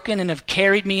broken and have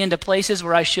carried me into places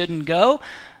where I shouldn't go.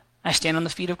 I stand on the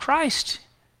feet of Christ.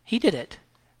 He did it.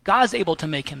 God's able to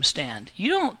make him stand.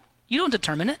 You don't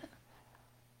determine it.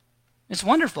 It's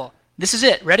wonderful. This is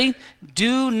it. Ready?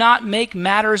 Do not make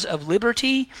matters of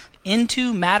liberty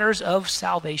into matters of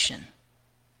salvation.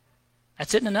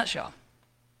 That's it in a nutshell.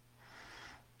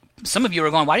 Some of you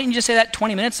are going, why didn't you just say that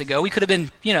 20 minutes ago? We could have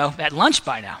been, at lunch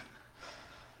by now.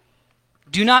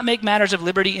 Do not make matters of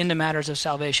liberty into matters of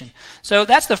salvation. So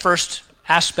that's the first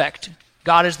aspect.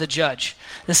 God is the judge.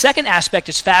 The second aspect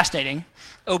is fascinating.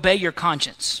 Obey your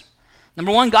conscience.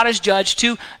 Number 1, God is judge.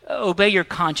 2, obey your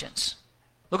conscience.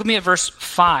 Look with me at verse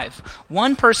 5.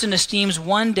 One person esteems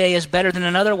one day as better than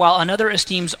another, while another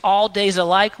esteems all days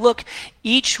alike. Look,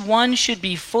 each one should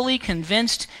be fully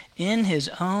convinced in his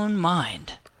own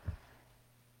mind.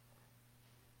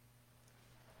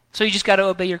 So you just got to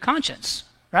obey your conscience,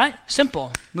 right?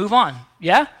 Simple. Move on.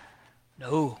 Yeah?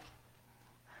 No,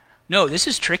 this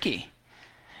is tricky.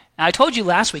 Now, I told you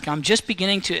last week, I'm just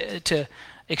beginning to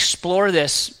explore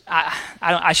this.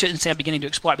 I shouldn't say I'm beginning to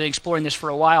explore. I've been exploring this for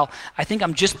a while. I think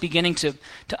I'm just beginning to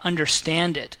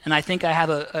understand it, and I think I have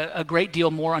a great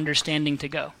deal more understanding to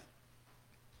go.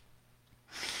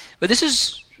 But this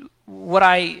is what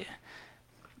I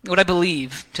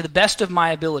believe, to the best of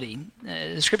my ability.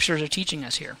 The scriptures are teaching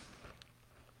us here.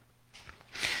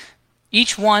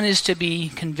 Each one is to be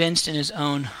convinced in his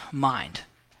own mind,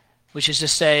 which is to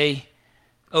say,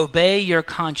 obey your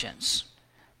conscience.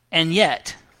 And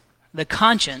yet, the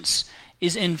conscience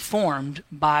is informed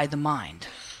by the mind.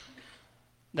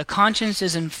 The conscience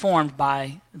is informed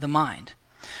by the mind.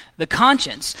 The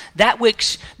conscience, that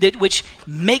which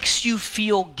makes you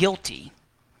feel guilty,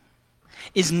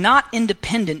 is not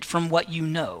independent from what you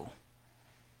know.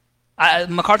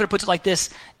 MacArthur puts it like this: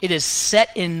 it is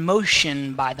set in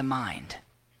motion by the mind.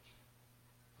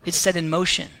 It's set in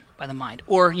motion by the mind.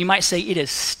 Or you might say it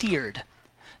is steered.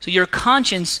 So your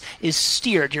conscience is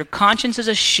steered. Your conscience is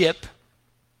a ship.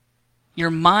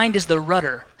 Your mind is the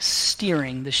rudder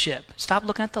steering the ship. Stop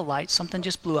looking at the lights. Something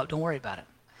just blew up. Don't worry about it.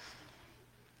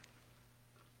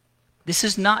 This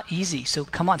is not easy, so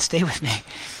come on, stay with me.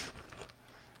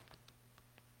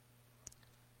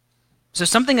 So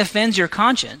something offends your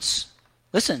conscience,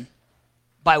 listen,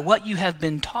 by what you have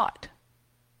been taught,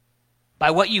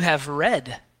 by what you have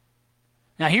read.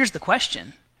 Now here's the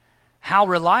question. How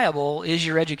reliable is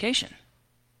your education?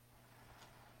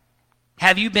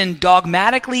 Have you been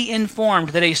dogmatically informed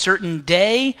that a certain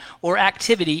day or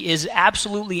activity is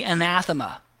absolutely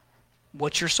anathema?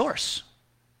 What's your source?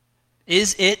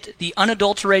 Is it the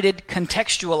unadulterated,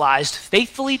 contextualized,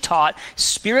 faithfully taught,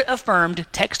 Spirit-affirmed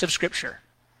text of Scripture?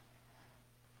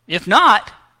 If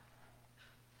not,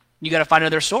 you got to find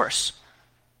another source.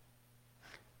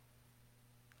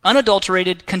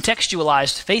 Unadulterated,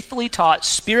 contextualized, faithfully taught,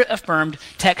 Spirit-affirmed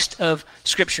text of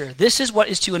Scripture. This is what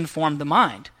is to inform the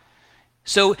mind.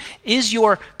 So is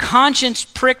your conscience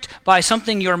pricked by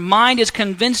something your mind is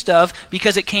convinced of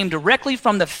because it came directly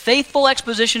from the faithful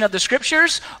exposition of the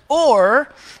Scriptures,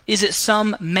 or is it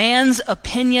some man's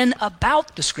opinion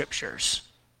about the Scriptures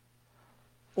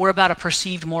or about a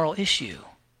perceived moral issue?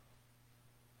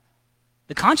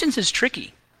 The conscience is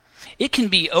tricky. It can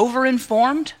be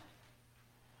over-informed,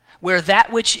 where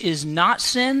that which is not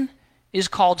sin is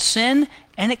called sin,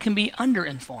 and it can be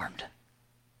under-informed.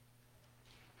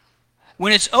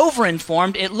 When it's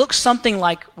over-informed, it looks something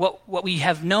like what we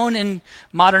have known in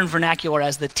modern vernacular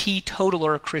as the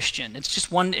teetotaler Christian. It's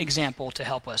just one example to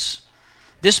help us.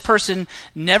 This person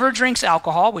never drinks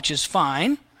alcohol, which is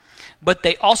fine, but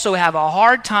they also have a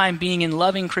hard time being in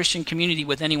loving Christian community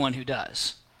with anyone who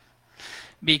does,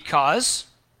 because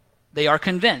they are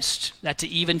convinced that to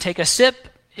even take a sip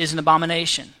is an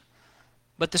abomination.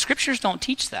 But the Scriptures don't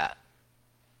teach that.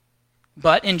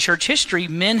 But in church history,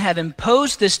 men have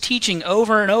imposed this teaching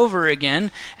over and over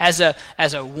again as a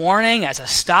warning, as a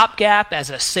stopgap, as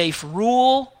a safe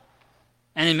rule.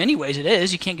 And in many ways it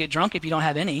is. You can't get drunk if you don't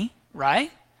have any, right?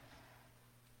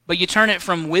 But you turn it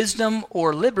from wisdom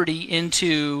or liberty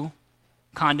into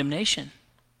condemnation.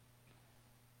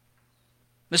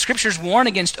 The Scriptures warn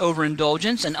against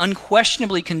overindulgence and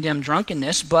unquestionably condemn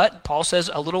drunkenness, but Paul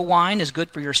says a little wine is good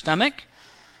for your stomach.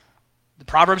 The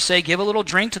Proverbs say, give a little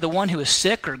drink to the one who is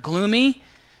sick or gloomy.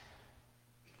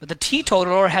 But the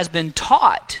teetotaler has been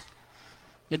taught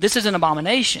that this is an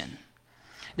abomination.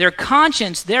 Their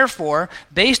conscience, therefore,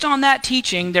 based on that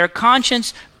teaching, their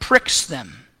conscience pricks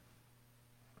them.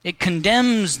 It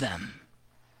condemns them,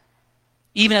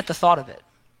 even at the thought of it.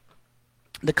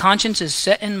 The conscience is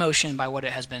set in motion by what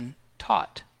it has been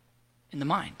taught in the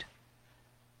mind.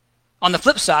 On the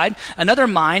flip side, another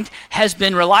mind has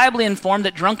been reliably informed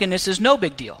that drunkenness is no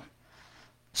big deal.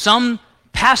 Some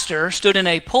pastor stood in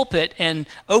a pulpit and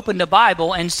opened a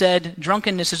Bible and said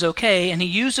drunkenness is okay, and he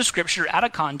used the Scripture out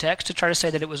of context to try to say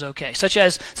that it was okay, such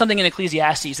as something in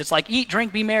Ecclesiastes. It's like, eat,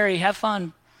 drink, be merry, have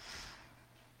fun.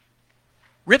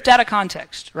 Ripped out of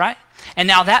context, right? And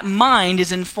now that mind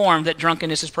is informed that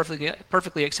drunkenness is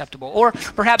perfectly acceptable, or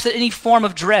perhaps that any form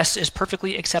of dress is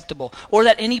perfectly acceptable, or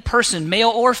that any person,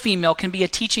 male or female, can be a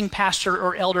teaching pastor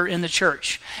or elder in the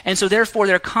church. And so therefore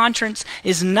their conscience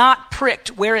is not pricked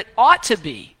where it ought to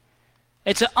be.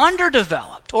 It's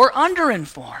underdeveloped or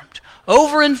underinformed,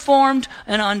 overinformed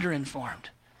and underinformed.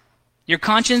 Your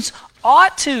conscience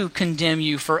ought to condemn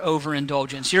you for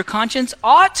overindulgence. Your conscience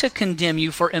ought to condemn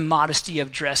you for immodesty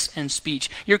of dress and speech.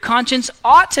 Your conscience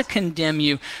ought to condemn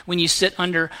you when you sit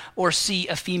under or see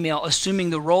a female, assuming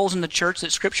the roles in the church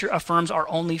that Scripture affirms are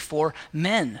only for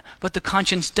men. But the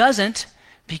conscience doesn't,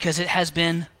 because it has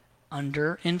been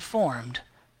underinformed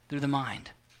through the mind.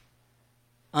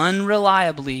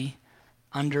 Unreliably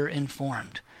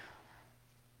underinformed.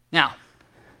 Now,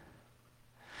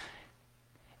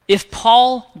 if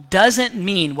Paul doesn't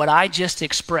mean what I just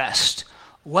expressed,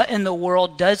 what in the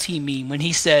world does he mean when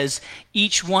he says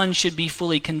each one should be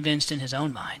fully convinced in his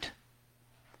own mind?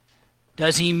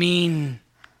 Does he mean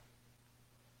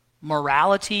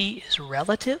morality is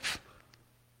relative?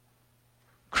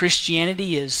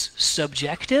 Christianity is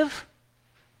subjective?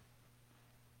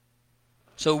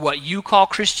 So what you call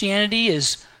Christianity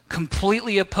is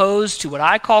completely opposed to what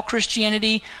I call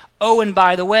Christianity? Oh, and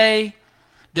by the way,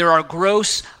 there are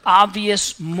gross,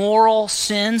 obvious moral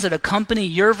sins that accompany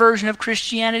your version of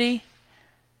Christianity.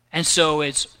 And so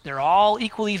they're all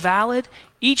equally valid.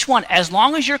 Each one, as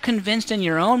long as you're convinced in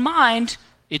your own mind,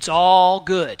 it's all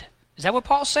good. Is that what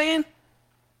Paul's saying?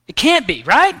 It can't be,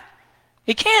 right?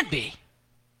 It can't be.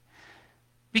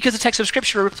 Because the text of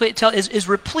Scripture is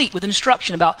replete with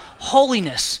instruction about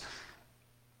holiness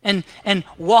and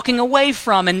walking away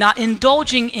from and not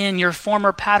indulging in your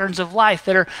former patterns of life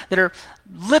that are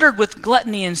littered with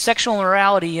gluttony and sexual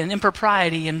immorality and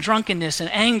impropriety and drunkenness and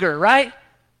anger, right?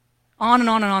 On and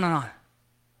on and on and on.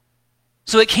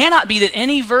 So it cannot be that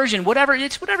any version, whatever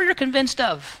you're convinced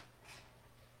of.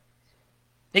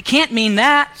 It can't mean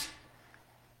that.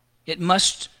 It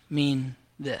must mean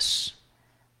this.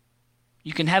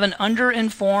 You can have an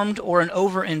underinformed or an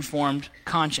overinformed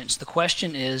conscience. The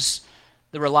question is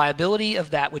the reliability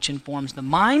of that which informs the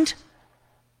mind,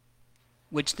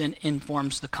 which then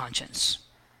informs the conscience.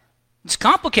 It's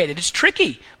complicated, it's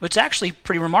tricky, but it's actually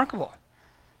pretty remarkable.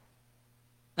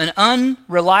 An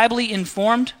unreliably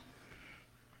informed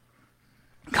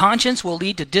conscience will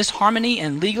lead to disharmony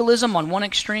and legalism on one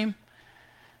extreme,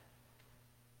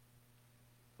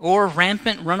 or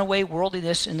rampant runaway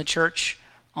worldliness in the church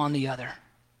on the other.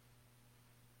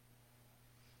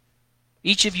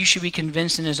 Each of you should be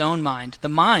convinced in his own mind. The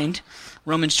mind,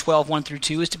 Romans 12, 1 through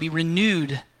 2, is to be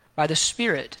renewed by the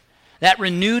Spirit. That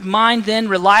renewed mind, then,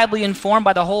 reliably informed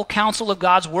by the whole counsel of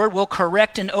God's word, will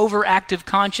correct an overactive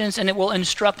conscience, and it will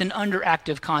instruct an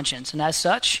underactive conscience. And as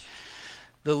such,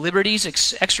 the liberties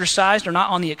exercised are not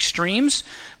on the extremes,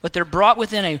 but they're brought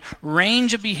within a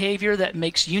range of behavior that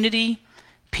makes unity,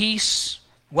 peace,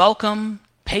 welcome,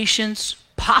 patience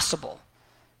possible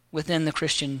within the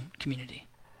Christian community.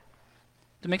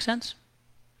 Does that make sense?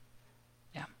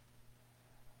 Yeah.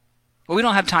 Well, we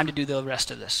don't have time to do the rest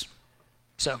of this,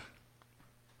 so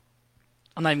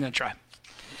I'm not even going to try.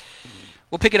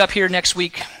 We'll pick it up here next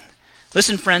week.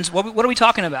 Listen, friends, what are we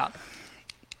talking about?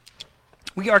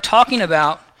 We are talking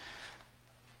about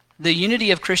the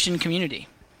unity of Christian community.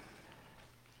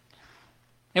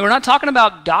 And we're not talking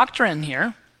about doctrine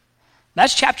here.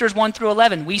 That's chapters 1 through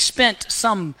 11. We spent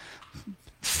some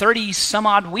 30 some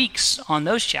odd weeks on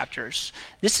those chapters.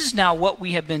 This is now what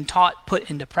we have been taught, put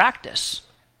into practice.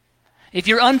 If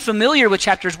you're unfamiliar with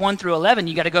chapters 1 through 11,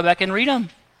 you got to go back and read them.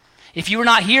 If you were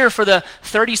not here for the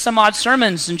 30 some odd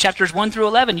sermons in chapters 1 through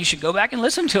 11, you should go back and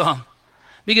listen to them.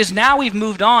 Because now we've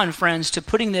moved on, friends, to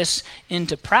putting this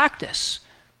into practice.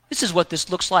 This is what this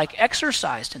looks like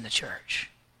exercised in the church.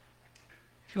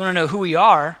 If you want to know who we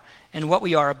are and what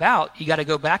we are about, you got to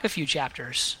go back a few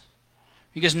chapters.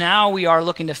 Because now we are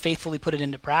looking to faithfully put it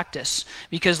into practice.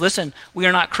 Because listen, we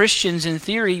are not Christians in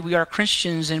theory, we are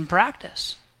Christians in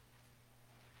practice.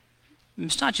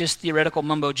 It's not just theoretical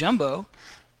mumbo-jumbo.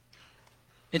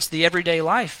 It's the everyday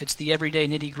life. It's the everyday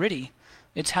nitty-gritty.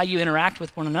 It's how you interact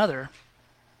with one another.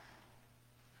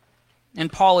 And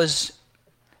Paul is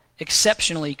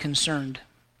exceptionally concerned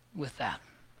with that.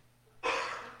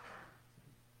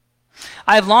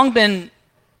 I have long been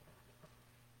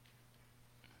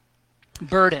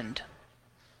burdened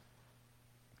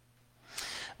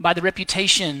by the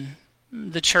reputation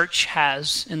the church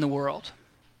has in the world.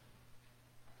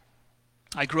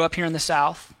 I grew up here in the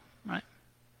South, right?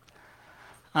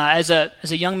 As a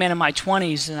young man in my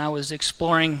 20s, and I was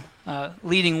exploring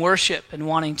leading worship and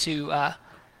wanting to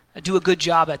do a good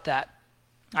job at that.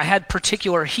 I had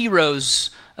particular heroes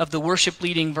of the worship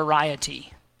leading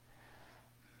variety.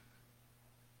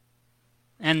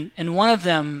 And one of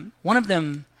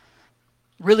them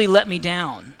really let me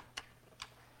down.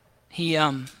 He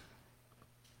had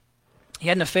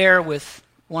an affair with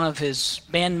one of his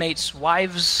bandmates'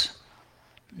 wives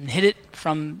and hid it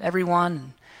from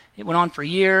everyone. It went on for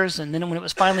years, and then when it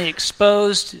was finally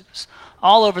exposed, it was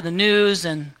all over the news,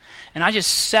 and I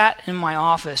just sat in my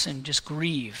office and just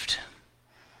grieved.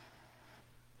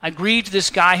 I grieved this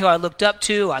guy who I looked up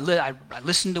to. I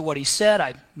listened to what he said.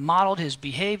 I modeled his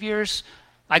behaviors.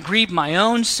 I grieved my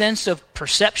own sense of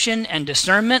perception and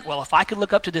discernment. Well, if I could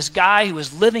look up to this guy who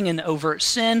was living in overt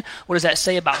sin, what does that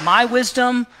say about my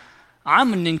wisdom?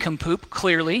 I'm a nincompoop,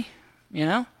 clearly, you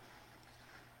know?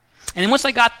 And then once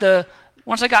I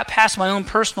got past my own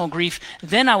personal grief,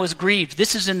 then I was grieved.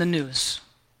 This is in the news.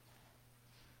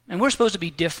 And we're supposed to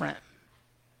be different.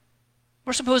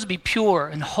 We're supposed to be pure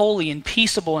and holy and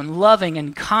peaceable and loving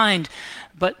and kind,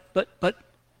 but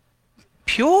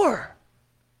pure.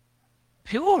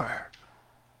 Pure.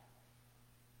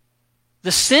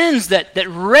 The sins that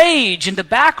rage in the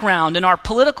background in our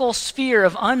political sphere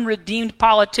of unredeemed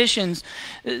politicians,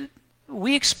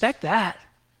 we expect that.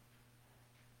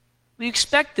 We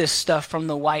expect this stuff from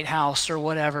the White House or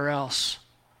whatever else.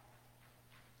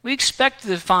 We expect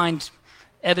to find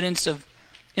evidence of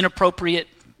inappropriate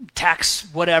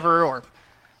tax whatever, or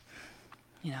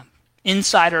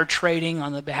insider trading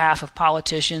on the behalf of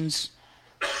politicians,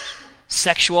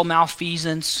 sexual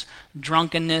malfeasance,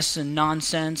 drunkenness, and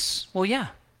nonsense. Well, yeah,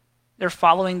 they're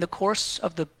following the course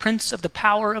of the prince of the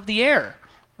power of the air,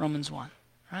 Romans 1,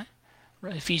 right?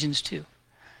 Ephesians 2.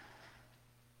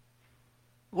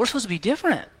 We're supposed to be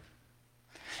different.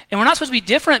 And we're not supposed to be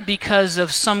different because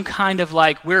of some kind of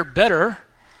we're better.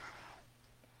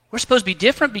 We're supposed to be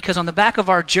different because on the back of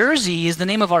our jersey is the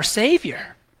name of our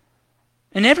Savior.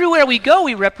 And everywhere we go,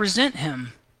 we represent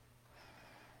him.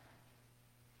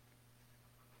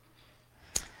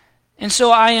 And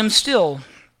so I am still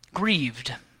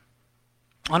grieved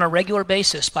on a regular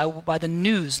basis by the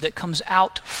news that comes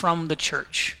out from the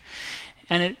church.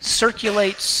 And it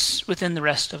circulates within the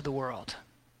rest of the world.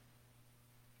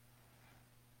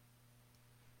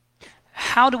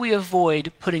 how do we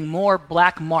avoid putting more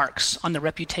black marks on the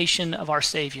reputation of our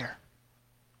Savior?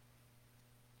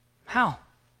 How?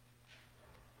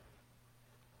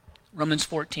 Romans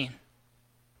 14.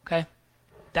 Okay?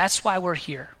 That's why we're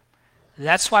here.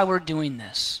 That's why we're doing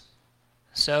this.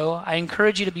 So I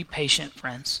encourage you to be patient,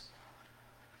 friends.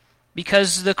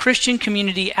 Because the Christian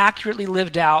community accurately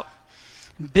lived out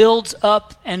builds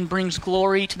up and brings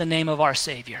glory to the name of our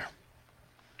Savior.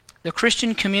 The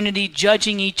Christian community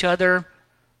judging each other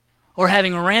or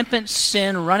having rampant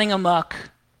sin running amok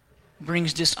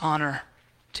brings dishonor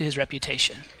to his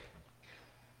reputation.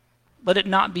 Let it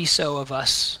not be so of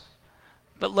us,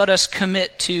 but let us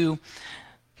commit to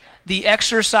the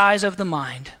exercise of the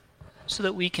mind so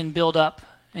that we can build up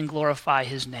and glorify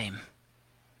his name.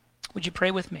 Would you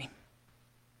pray with me?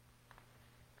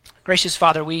 Gracious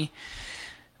Father, we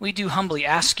do humbly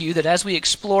ask you that as we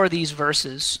explore these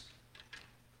verses,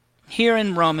 here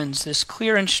in Romans, this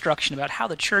clear instruction about how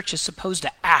the church is supposed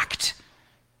to act,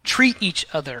 treat each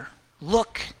other,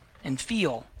 look, and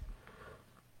feel.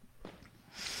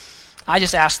 I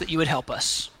just ask that you would help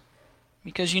us,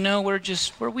 because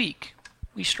we're weak.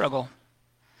 We struggle.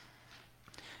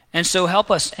 And so help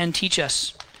us and teach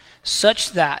us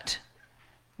such that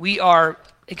we are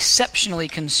exceptionally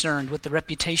concerned with the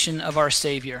reputation of our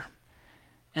Savior,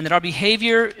 and that our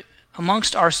behavior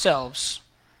amongst ourselves,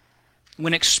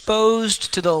 when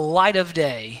exposed to the light of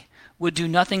day, would do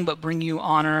nothing but bring you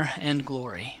honor and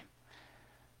glory.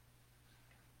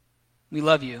 We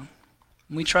love you.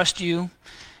 We trust you.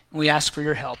 And we ask for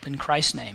your help in Christ's name.